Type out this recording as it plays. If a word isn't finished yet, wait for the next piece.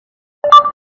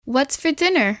What's for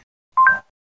dinner?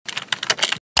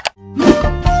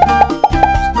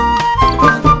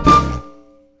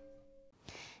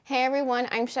 Hey everyone,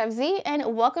 I'm Chef Z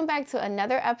and welcome back to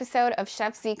another episode of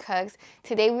Chef Z Cooks.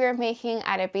 Today we are making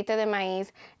Arepitas de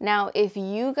Maiz. Now, if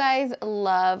you guys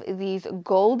love these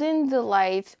golden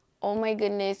delights, oh my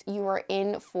goodness, you are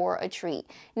in for a treat.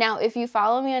 Now, if you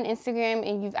follow me on Instagram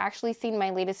and you've actually seen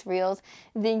my latest reels,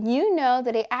 then you know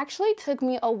that it actually took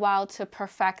me a while to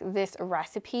perfect this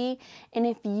recipe. And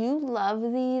if you love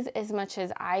these as much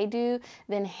as I do,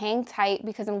 then hang tight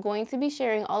because I'm going to be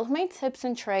sharing all of my tips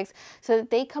and tricks so that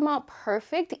they come out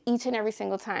perfect each and every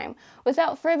single time.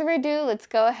 Without further ado, let's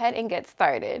go ahead and get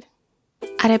started.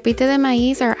 Arepitas de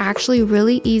Maiz are actually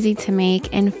really easy to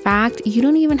make. In fact, you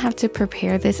don't even have to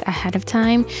prepare this ahead of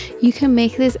time. You can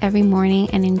make this every morning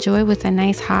and enjoy with a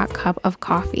nice hot cup of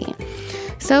coffee.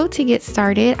 So to get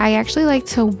started, I actually like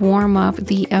to warm up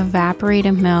the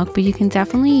evaporated milk, but you can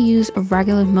definitely use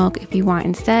regular milk if you want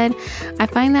instead. I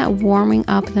find that warming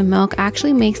up the milk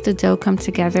actually makes the dough come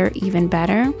together even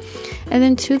better. And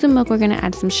then to the milk, we're going to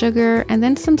add some sugar and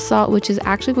then some salt, which is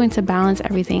actually going to balance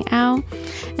everything out.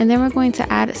 And then we're going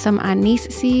to add some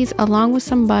anise seeds along with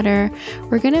some butter.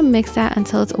 We're going to mix that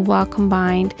until it's well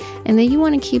combined. And then you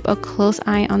want to keep a close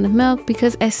eye on the milk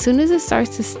because as soon as it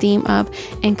starts to steam up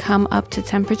and come up to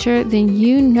temperature, then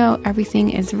you know everything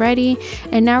is ready.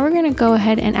 And now we're going to go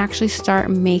ahead and actually start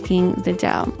making the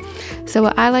dough. So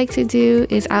what I like to do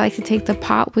is I like to take the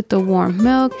pot with the warm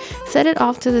milk, set it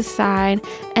off to the side,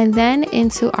 and then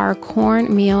into our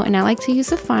cornmeal, and I like to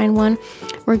use a fine one.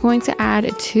 We're going to add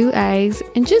 2 eggs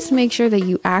and just make sure that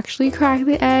you actually crack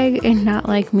the egg and not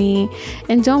like me.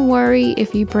 And don't worry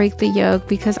if you break the yolk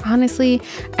because honestly,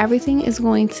 everything is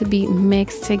going to be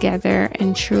mixed together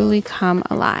and truly come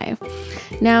alive.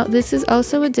 Now, this is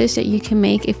also a dish that you can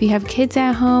make if you have kids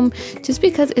at home, just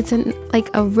because it's like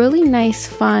a really nice,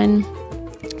 fun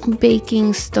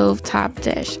baking stovetop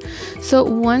dish. So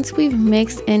once we've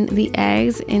mixed in the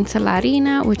eggs into la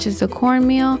harina, which is the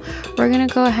cornmeal, we're gonna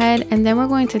go ahead and then we're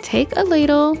going to take a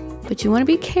ladle, but you want to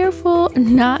be careful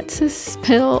not to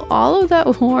spill all of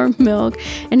that warm milk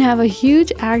and have a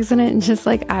huge accident just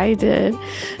like I did.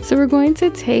 So we're going to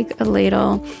take a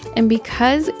ladle, and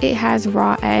because it has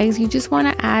raw eggs, you just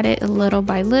want to add it little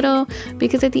by little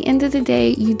because at the end of the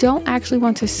day, you don't actually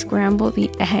want to scramble the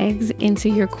eggs into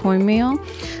your cornmeal.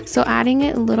 So adding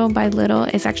it little by little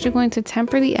is actually going to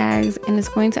temper the eggs and it's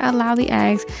going to allow the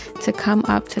eggs to come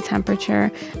up to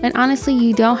temperature. And honestly,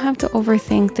 you don't have to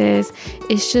overthink this.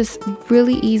 It's just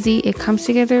really easy. It comes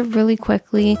together really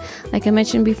quickly. Like I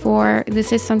mentioned before,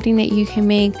 this is something that you can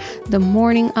make the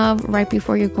morning of, right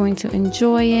before you're going to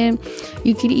enjoy it.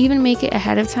 You could even make it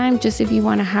ahead of time just if you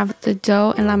want to have the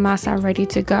dough and la masa ready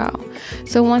to go.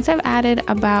 So once I've added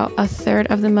about 1/3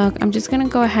 of the milk, I'm just going to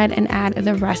go ahead and add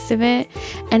the rest of it.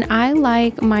 And I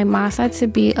like my masa to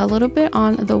be a little bit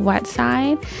on the wet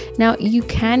side. Now you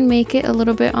can make it a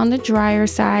little bit on the drier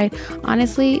side.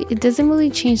 Honestly, it doesn't really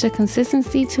change the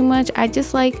consistency too much. I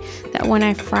just like that when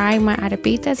I fry my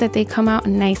arepitas that they come out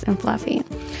nice and fluffy.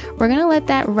 We're gonna let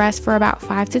that rest for about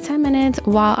 5 to 10 minutes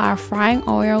while our frying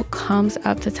oil comes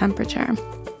up to temperature.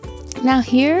 Now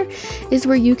here is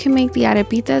where you can make the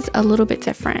arepitas a little bit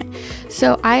different.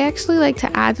 So I actually like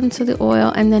to add them to the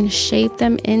oil and then shape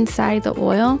them inside the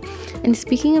oil. And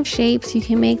speaking of shapes, you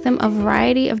can make them a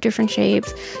variety of different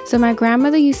shapes. So my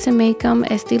grandmother used to make them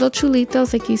estilo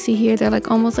chulitos, like you see here. They're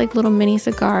like almost like little mini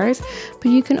cigars,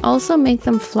 but you can also make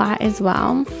them flat as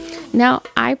well. Now,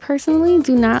 I personally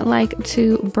do not like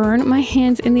to burn my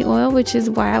hands in the oil, which is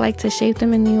why I like to shape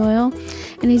them in the oil.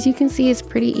 And as you can see, it's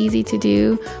pretty easy to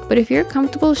do. But if you're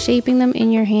comfortable shaping them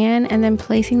in your hand and then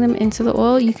placing them into the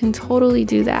oil, you can totally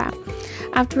do that.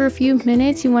 After a few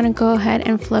minutes, you want to go ahead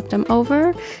and flip them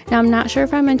over. Now, I'm not sure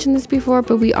if I mentioned this before,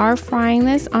 but we are frying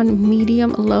this on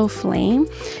medium-low flame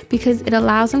because it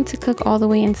allows them to cook all the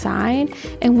way inside.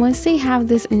 And once they have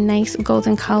this nice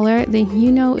golden color, then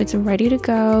you know it's ready to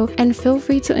go. And feel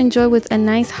free to enjoy with a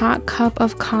nice hot cup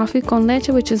of coffee con leche,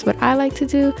 which is what I like to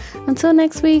do. Until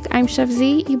next week, I'm Chef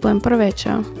Z y buen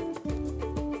provecho.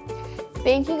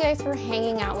 Thank you guys for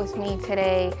hanging out with me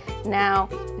today. Now,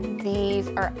 these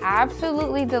are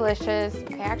absolutely delicious.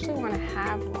 I actually want to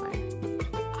have one.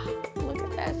 Look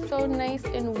at that, so nice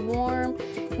and warm.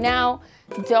 Now,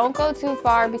 don't go too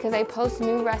far because I post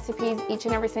new recipes each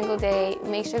and every single day.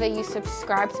 Make sure that you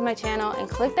subscribe to my channel and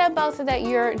click that bell so that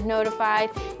you're notified.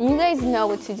 And you guys know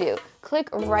what to do. Click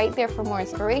right there for more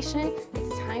inspiration.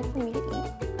 It's time for me to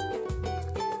eat.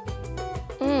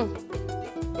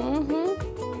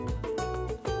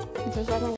 Just like